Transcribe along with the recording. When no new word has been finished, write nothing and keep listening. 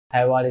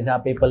Hi, what is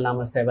up, people?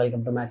 Namaste.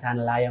 Welcome to my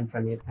channel. I am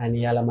Pranit. And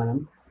ఇవాళ మనం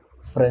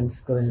friends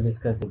గురించి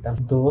discuss చేద్దాం.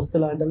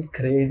 దోస్తులు అంటే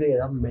క్రేజీ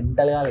కదా,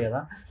 మెంటల్ కాదు కదా.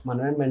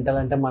 మనమే మెంటల్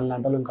అంటే మన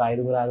అంటే ఇంకో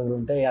ఐదుగురు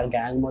ఉంటే ఆ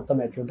గ్యాంగ్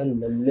మొత్తం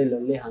ఎట్లుంటుంది,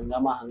 లొల్లి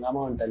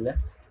హంగామా ఉంటుంది.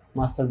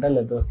 మస్తు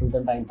ఉంటుంది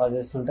దోస్తులతో టైం పాస్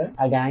చేస్తుంటే.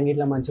 ఆ గ్యాంగ్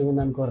ఇట్లా మంచిగా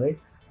ఉందనుకోర్రి,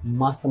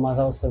 మస్తు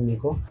మజా వస్తుంది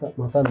మీకు.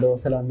 మొత్తం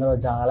దోస్తులు అందరూ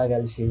చాలా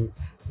కలిసి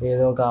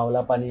ఏదో ఒక అవలా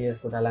పని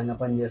చేసుకుంటా, లంగ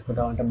పని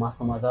చేసుకుంటా అంటే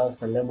మస్తు మజా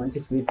వస్తుంది. మంచి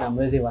స్వీట్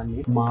మెమరీస్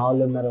ఇవన్నీ. మా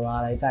వాళ్ళు ఉన్నారు,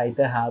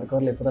 వాళ్ళైతే హార్డ్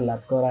కోర్ లేకపోతే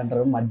లత్కోర్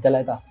అంటారు. మధ్యలో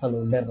అయితే అస్సలు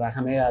ఉండే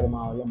రకమే కాదు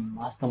మా వాళ్ళు.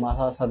 మస్తు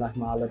మజా వస్తుంది నాకు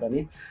మా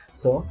వాళ్ళతోని.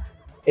 సో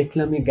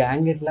ఇట్లా మీ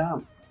గ్యాంగ్ ఇట్లా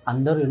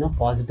అందరూ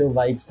పాజిటివ్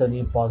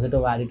వైబ్స్తోని,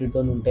 పాజిటివ్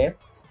యాటిట్యూడ్తో ఉంటే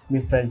మీ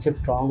ఫ్రెండ్షిప్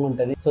స్ట్రాంగ్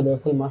ఉంటుంది. సో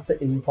దోస్తులు మస్తు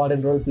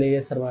ఇంపార్టెంట్ రోల్ ప్లే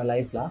చేస్తారు మన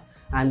లైఫ్లో.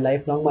 అండ్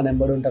లైఫ్ లాంగ్ మన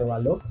నెంబర్ ఉంటారు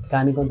వాళ్ళు.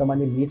 కానీ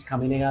కొంతమంది నీచ్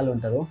కమ్యూనిగాలు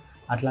ఉంటారు.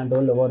 అట్లాంటి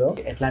వాళ్ళు ఎవరు,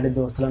 ఎట్లాంటి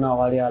దోస్తులను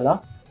అవాయిడ్ చేయాలో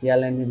ఇవాళ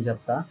నేను మీకు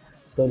చెప్తా.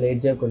 సో లేట్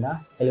చేయకుండా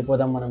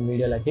వెళ్ళిపోదాం మనం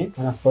వీడియోలకి.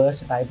 మన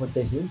ఫస్ట్ టైప్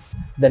వచ్చేసి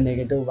ద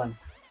నెగటివ్ వన్.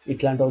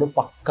 ఇట్లాంటి వాడు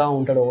పక్కా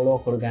ఉంటాడు ఎవడో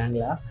ఒకడు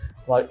గ్యాంగ్లా.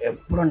 వాడు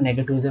ఎప్పుడో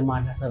నెగటివ్సే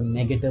మాట్లాడతారు.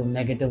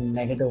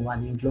 నెగటివ్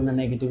వాని ఇంట్లో ఉన్న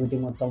నెగిటివిటీ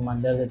మొత్తం మన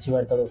దగ్గర తెచ్చి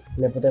పెడతాడు,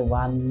 లేకపోతే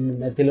వాని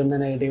నెత్తిలో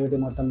ఉన్న నెగిటివిటీ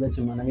మొత్తం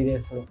తెచ్చి మన మీద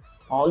వేస్తాడు.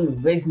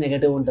 ఆల్వేస్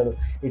నెగటివ్ ఉంటాడు.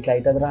 ఇట్లా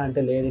అవుతుందిరా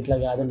అంటే లేదు, ఇట్లా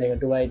కాదు,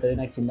 నెగటివ్ అవుతుంది,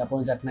 నాకు చిన్నప్పటి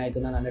నుంచి అట్లా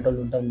అవుతున్నాను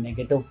అనేటోళ్ళు ఉంటారు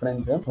నెగటివ్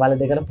ఫ్రెండ్స్. వాళ్ళ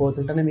దగ్గర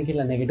పోతుంటేనే మీకు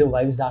ఇట్లా నెగటివ్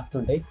వైబ్స్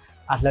దాకుతుంటాయి.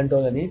 అట్లాంటి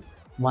వాళ్ళని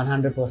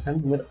 100%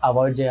 మీరు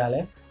అవాయిడ్ చేయాలి.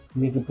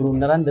 మీకు ఇప్పుడు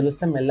ఉన్నారని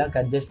తెలిస్తే మెల్లగా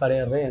కట్ చేసి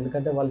పడేయారు.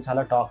 ఎందుకంటే వాళ్ళు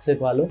చాలా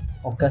టాక్సిక్. వాళ్ళు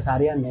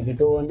ఒక్కసారి ఆ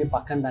నెగిటివ్ అని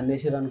పక్కన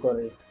దండేసారు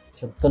అనుకోరు,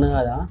 చెప్తున్నా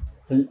కదా,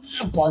 ఫుల్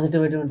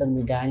పాజిటివిటీ ఉంటుంది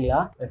మీ గ్యాంగ్లో.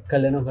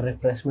 ఎక్కడలేని ఒక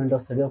రిఫ్రెష్మెంట్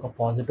వస్తుంది, ఒక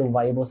పాజిటివ్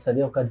వైబ్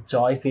వస్తుంది, ఒక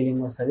జాయ్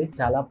ఫీలింగ్ వస్తుంది.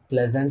 చాలా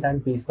ప్లెజెంట్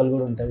అండ్ పీస్ఫుల్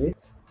కూడా ఉంటుంది.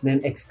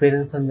 నేను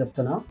ఎక్స్పీరియన్స్తో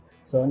చెప్తున్నా.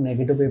 సో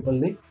నెగిటివ్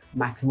పీపుల్ని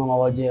మ్యాక్సిమం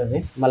అవాయిడ్ చేయాలి.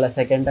 మళ్ళీ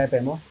సెకండ్ టైప్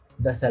ఏమో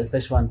ద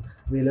సెల్ఫిష్ వన్.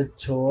 వీళ్ళు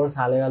చోర్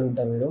సాలేగాలు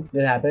ఉంటారు.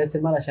 మీరు హ్యాపీగా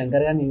సినిమాలో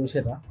శంకర్ గారిని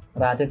చూసిర్రా?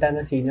 రాత్రి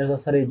టైంలో సీనియర్స్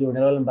వస్తారు ఈ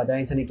జూనియర్ వాళ్ళని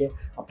బచాయించడానికి.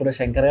 అప్పుడు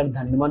శంకర్ గారు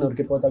ధన్యమని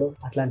ఉరికిపోతాడు.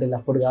 అట్లాంటి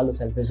లఫ్డ్ గాళ్ళు,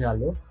 సెల్ఫిష్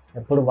గాళ్ళు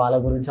ఎప్పుడు వాళ్ళ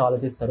గురించి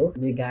ఆలోచిస్తారు.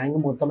 మీ గ్యాంగ్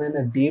మొత్తమైన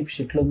డీప్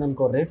షిట్లు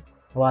ఉందనుకోర్రి,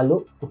 వాళ్ళు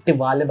పుట్టి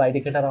వాళ్ళే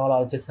బయటికి రావాలని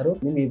ఆలోచిస్తారు,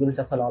 మీ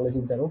గురించి అసలు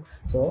ఆలోచించరు.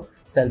 సో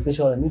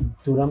సెల్ఫిష్ వాళ్ళని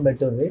దూరం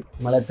పెట్టుర్రి.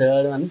 మళ్ళీ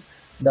third one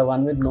the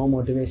one with no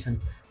motivation.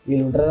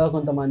 వీళ్ళు ఉంటారు కదా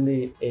కొంతమంది,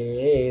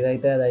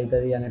 ఏదైతే అది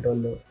అవుతుంది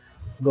అనేటోళ్ళు,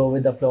 గో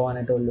విత్ ద ఫ్లో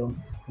అనేటోళ్ళు.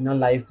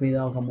 లైఫ్ మీద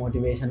ఒక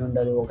మోటివేషన్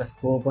ఉండదు, ఒక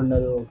స్కోప్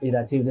ఉండదు. ఇది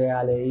అచీవ్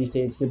చేయాలి, ఈ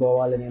స్టేజ్కి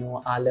పోవాలి, నేను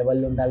ఆ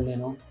లెవెల్లో ఉండాలి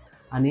నేను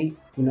అని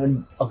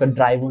ఒక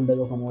డ్రైవ్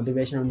ఉండదు, ఒక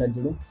మోటివేషన్ ఉండదు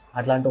చూడు.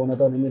 అట్లాంటి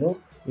ఉన్నతో మీరు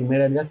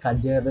ఇమీడియట్గా కట్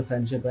చేయరు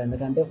ఫ్రెండ్షిప్.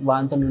 ఎందుకంటే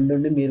వానితో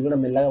నుండి మీరు కూడా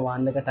మెల్లగా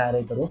వాన్ లెక్క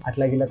తయారవుతారు.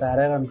 అట్లా ఇలా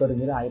తయారయ్యారు అనుకోరు,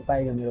 మీరు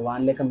అయిపోయాక మీరు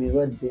వాన్ లెక్క మీరు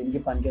కూడా దేనికి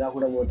పనికి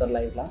రాకుండా పోతారు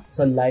లైఫ్లో.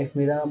 సో లైఫ్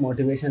మీద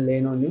మోటివేషన్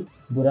లేనోని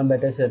దూరం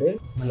పెట్టేసరి.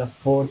 మళ్ళీ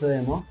ఫోర్త్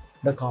ఏమో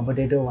ద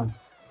కాంపిటేటివ్ వన్.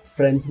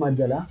 ఫ్రెండ్స్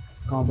మధ్యలో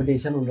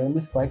కాంపిటీషన్ ఉండడం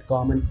ఇస్ క్వైట్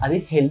కామన్. అది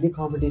హెల్తీ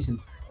కాంపిటీషన్.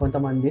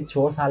 కొంతమంది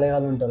చోర్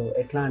సాలేగాలు ఉంటారు.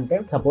 ఎట్లా అంటే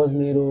సపోజ్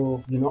మీరు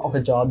ఒక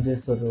జాబ్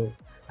చేస్తుర్రు,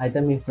 అయితే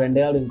మీ ఫ్రెండ్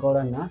గారు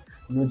ఇంకోడన్నా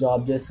నువ్వు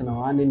జాబ్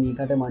చేస్తున్నావా, నేను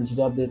నీకంటే మంచి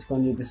జాబ్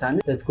తెచ్చుకొని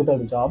చూపిస్తాను,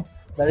 తెచ్చుకుంటాడు job.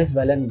 That is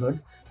well and good.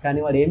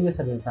 కానీ వాడు ఏం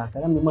చేస్తాడు తెలుసా,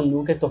 కదా మిమ్మల్ని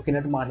నువ్వుకే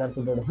తొక్కినట్టు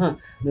మాట్లాడుతుంటాడు.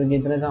 నువ్వు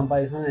ఇంతనే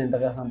సంపాదిస్తున్నావు, నేను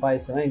ఎంతగా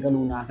సంపాదిస్తున్నావు, ఇంకా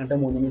నువ్వు నాకంటే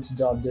ముందు నుంచి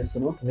జాబ్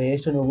చేస్తున్నావు,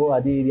 వేస్ట్ నువ్వు,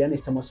 అది ఇది అని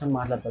ఇష్టం వచ్చినట్టు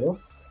మాట్లాడతాడు.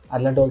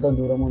 అట్లాంటి వాళ్ళతో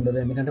దూరం ఉండదు.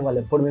 ఎందుకంటే వాళ్ళు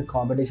ఎప్పుడు మీకు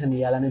కాంపిటీషన్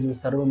ఇవ్వాలనే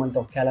చూస్తారు, మిమ్మల్ని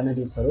తొక్కాలనే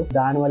చూస్తారు.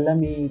 దానివల్ల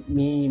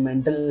మీ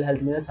మెంటల్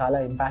హెల్త్ మీద చాలా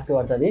ఇంపాక్ట్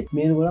పడుతుంది.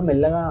 మీరు కూడా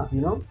మెల్లగా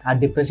ఆ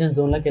డిప్రెషన్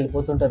జోన్లోకి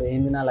వెళ్ళిపోతుంటారు.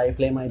 ఏంది నా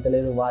లైఫ్లో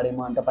ఏమైతలేదు,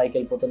 వాడేమో అంత పైకి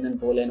వెళ్ళిపోతుంది, నేను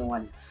పోలేను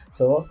అని.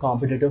 సో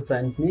కాంపిటేటివ్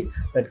ఫ్రెండ్స్ని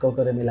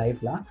పెట్టుకోకరు మీ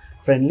లైఫ్లో.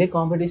 ఫ్రెండ్లీ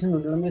కాంపిటీషన్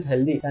ఉండడం ఈజ్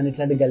హెల్దీ. కానీ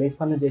ఇట్లాంటి గలీజ్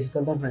పనులు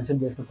చేసేటోళ్ళతో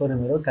ఫ్రెండ్షిప్ చేసుకోరు.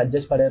 మీరు కట్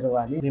చేసి పడేరు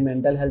అని మీ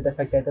మెంటల్ హెల్త్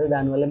ఎఫెక్ట్ అవుతుంది.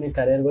 దానివల్ల మీ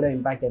కెరీర్ కూడా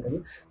ఇంపాక్ట్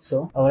అవుతుంది. సో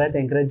ఎవరైతే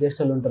ఎంకరేజ్ చేసే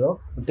వాళ్ళు ఉంటారో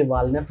ఇట్టి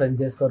వాళ్ళనే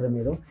ఫ్రెండ్స్ చేసుకోర్రు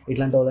మీరు,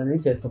 ఇట్లాంటి వాళ్ళని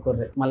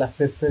చేసుకోకూడదు. మళ్ళీ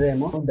ఫిఫ్త్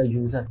ఏమో ద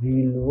యూజర్.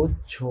 వీళ్ళు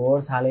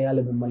చోర్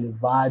సాలేయాలి, మిమ్మల్ని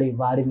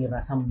వాడి మీ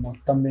రసం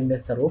మొత్తం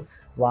పిండేస్తారు.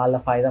 వాళ్ళ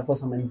ఫైదా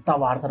కోసం ఎంత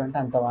వాడతారంటే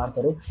అంత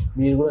వాడతారు.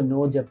 మీరు కూడా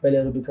నో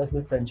చెప్పలేరు, బికాస్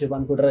మీరు ఫ్రెండ్షిప్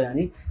అనుకుంటారు.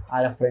 కానీ ఆ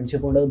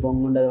ఫ్రెండ్షిప్ ఉండదు,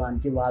 బొంగు ఉండదు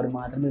వానికి. వాడు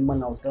మాత్రం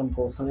మిమ్మల్ని అవసరం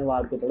కోసమే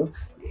వాడుకుంటాడు.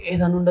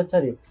 ఏదైనా ఉండొచ్చు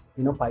అది,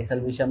 పైసల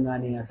విషయం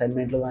కానీ,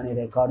 అసైన్మెంట్లు కానీ,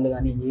 రికార్డులు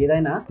కానీ,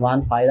 ఏదైనా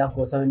వాని ఫైదా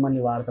కోసం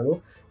మిమ్మల్ని వాడతాడు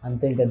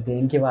అంతే. ఇంకా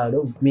దేనికి వాడు.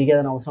 మీకు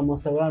ఏదైనా అవసరం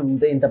వస్తే కూడా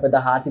ఇంత పెద్ద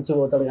హాత్ ఇచ్చి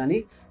పోతాడు, కానీ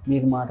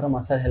మీకు మాత్రం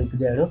అస్సలు హెల్ప్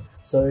చేయడు.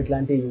 సో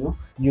ఇట్లాంటి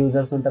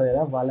యూజర్స్ ఉంటారు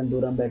కదా, వాళ్ళని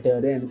దూరం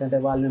పెట్టేవారు. ఎందుకంటే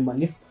వాళ్ళు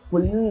మిమ్మల్ని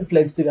ఫుల్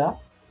ఫ్లెడ్జ్డ్గా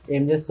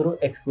ఏం చేస్తారు,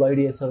 ఎక్స్ప్లాయిట్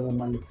చేస్తారు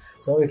మిమ్మల్ని.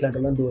 సో ఇట్లాంటి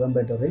వాళ్ళని దూరం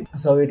పెట్టారు.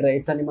 సో ఈ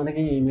ట్రైట్స్ అన్ని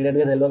మనకి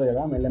ఇమీడియట్గా తెలియదు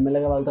కదా,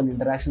 మెల్లమెల్లగా వాళ్ళతో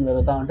ఇంటరాక్షన్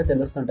జరుగుతూ ఉంటే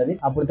తెలుస్తుంటుంది.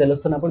 అప్పుడు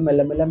తెలుస్తున్నప్పుడు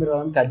మెల్లమెల్ల మీరు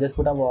వాళ్ళని కట్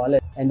చేసుకుంటా పోవాలి.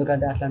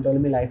 ఎందుకంటే అట్లాంటి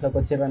వాళ్ళు మీ లైఫ్లోకి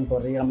వచ్చారు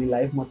అనుకోరు, ఇక మీ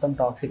లైఫ్ మొత్తం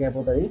టాక్సిక్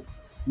అయిపోతుంది.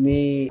 మీ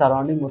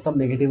సరౌండింగ్ మొత్తం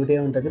నెగిటివిటీ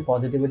ఉంటుంది,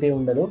 పాజిటివిటీ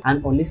ఉండదు. And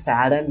only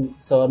sad and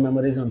sour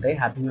memories ఉంటాయి,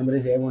 హ్యాపీ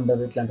మెమరీస్ ఏమి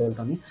ఉండదు ఇట్లాంటి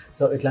వాళ్ళతో.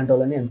 సో ఇట్లాంటి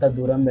వాళ్ళని ఎంత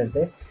దూరం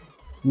పెడితే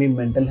మీ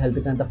మెంటల్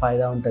హెల్త్కి అంత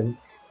ఫైదా ఉంటుంది,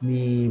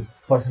 మీ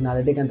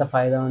పర్సనాలిటీకి ఎంత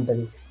ఫైదా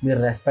ఉంటుంది, మీ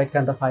రెస్పెక్ట్కి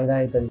ఎంత ఫైదా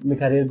అవుతుంది, మీ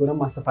కెరీర్ కూడా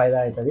మస్తు ఫైదా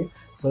అవుతుంది.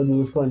 సో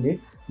చూసుకోండి,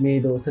 మీ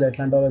దోస్తులు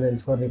ఎట్లాంటి వాళ్ళో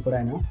తెలుసుకోరు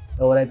ఇప్పుడైనా.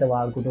 ఎవరైతే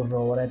వాడుకుంటున్నారో,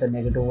 ఎవరైతే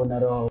నెగిటివ్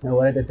ఉన్నారో,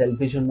 ఎవరైతే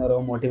సెల్ఫిష్ ఉన్నారో,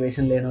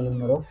 మోటివేషన్ లేని వాళ్ళు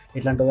ఉన్నారో,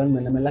 ఇట్లాంటి వాళ్ళని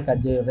మెల్లమెల్ల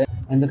కట్ చేయరు.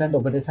 ఎందుకంటే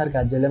ఒకటేసారి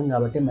కట్ చేయలేము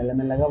కాబట్టి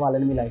మెల్లమెల్లగా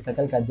వాళ్ళని మీ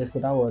లైఫ్లో కట్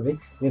చేసుకుంటా పోయి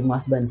మీకు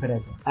మస్తు బెనిఫిట్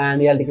అవుతుంది.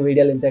 అండ్ ఇలాంటి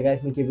వీడియోలు ఇంతే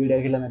గైస్. మీకు ఈ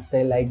వీడియోకి ఇలా నచ్చితే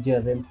లైక్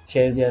చేయరు,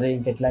 షేర్ చేయరు.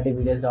 ఇంకెట్లాంటి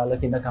వీడియోస్ కావాలో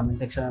కింద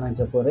కామెంట్ సెక్షన్ అని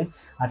చెప్పరు.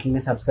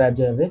 అట్లనే సబ్స్క్రైబ్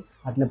చేయరు,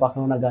 అట్లనే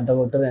పక్కన ఉన్న గంట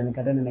కొట్టరు.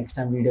 ఎందుకంటే నేను నెక్స్ట్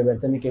టైం వీడియో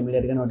పెడితే మీకు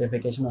ఇమీడియట్గా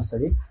నోటిఫికేషన్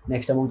వస్తుంది.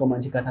 నెక్స్ట్ టైం ఇంకో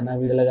మంచి కథ నా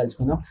వీడియోలో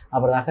కలుసుకుందాం.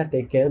 అప్పటిదాకా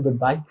take care,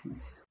 good bye,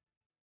 piece.